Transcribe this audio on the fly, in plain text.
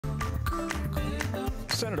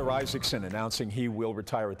Senator Isakson announcing he will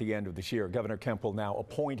retire at the end of this year. Governor Kemp will now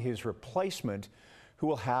appoint his replacement, who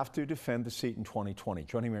will have to defend the seat in 2020.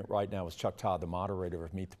 Joining me right now is Chuck Todd, the moderator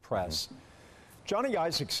of Meet the Press. Johnny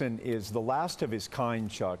Isakson is the last of his kind,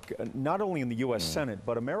 Chuck, not only in the U.S. Senate,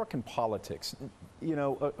 but American politics. You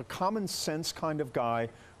know, a common sense kind of guy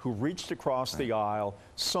who reached across the aisle,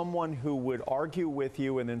 someone who would argue with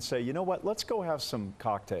you and then say, you know what, let's go have some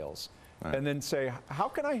cocktails. And then say, how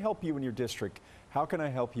can I help you in your district? How can I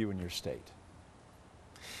help you in your state?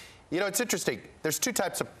 You know, it's interesting. There's two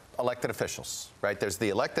types of elected officials, right? There's the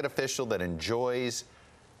elected official that enjoys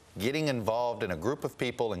getting involved in a group of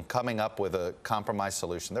people and coming up with a compromise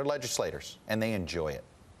solution. They're legislators, and they enjoy it.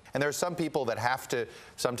 And there are some people that have to,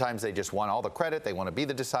 sometimes they just want all the credit. They want to be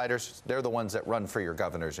the deciders. They're the ones that run for your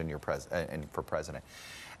governors and, and for president.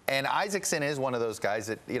 And Isakson is one of those guys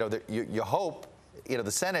that, you know, you hope, you know,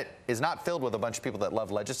 the Senate is not filled with a bunch of people that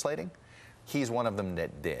love legislating. He's one of them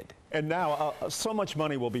that did. And now so much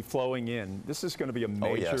money will be flowing in. This is going to be a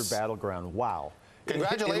major battleground. Wow.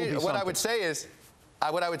 Congratulations. What I would say is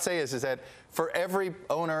that for every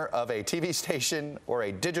owner of a TV station or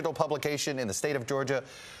a digital publication in the state of Georgia,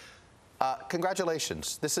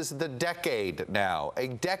 congratulations. This is the decade now, a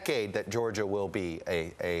decade that Georgia will be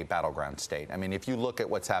a battleground state. I mean, if you look at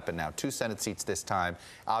what's happened now, 2 Senate seats this time,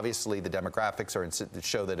 obviously the demographics are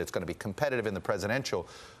show that it's going to be competitive in the presidential.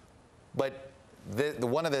 But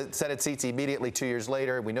one of the Senate seats immediately 2 years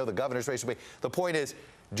later, we know the governor's race will be. The point is,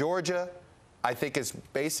 Georgia, I think, is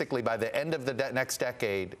basically by the end of the next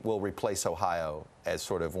decade will replace Ohio as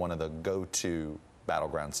sort of one of the go-to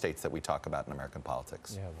battleground states that we talk about in American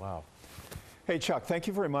politics. Yeah, wow. Hey, Chuck, thank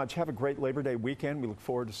you very much. Have a great Labor Day weekend. We look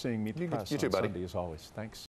forward to seeing Meet the Press you too, on buddy. Sunday, as always. Thanks.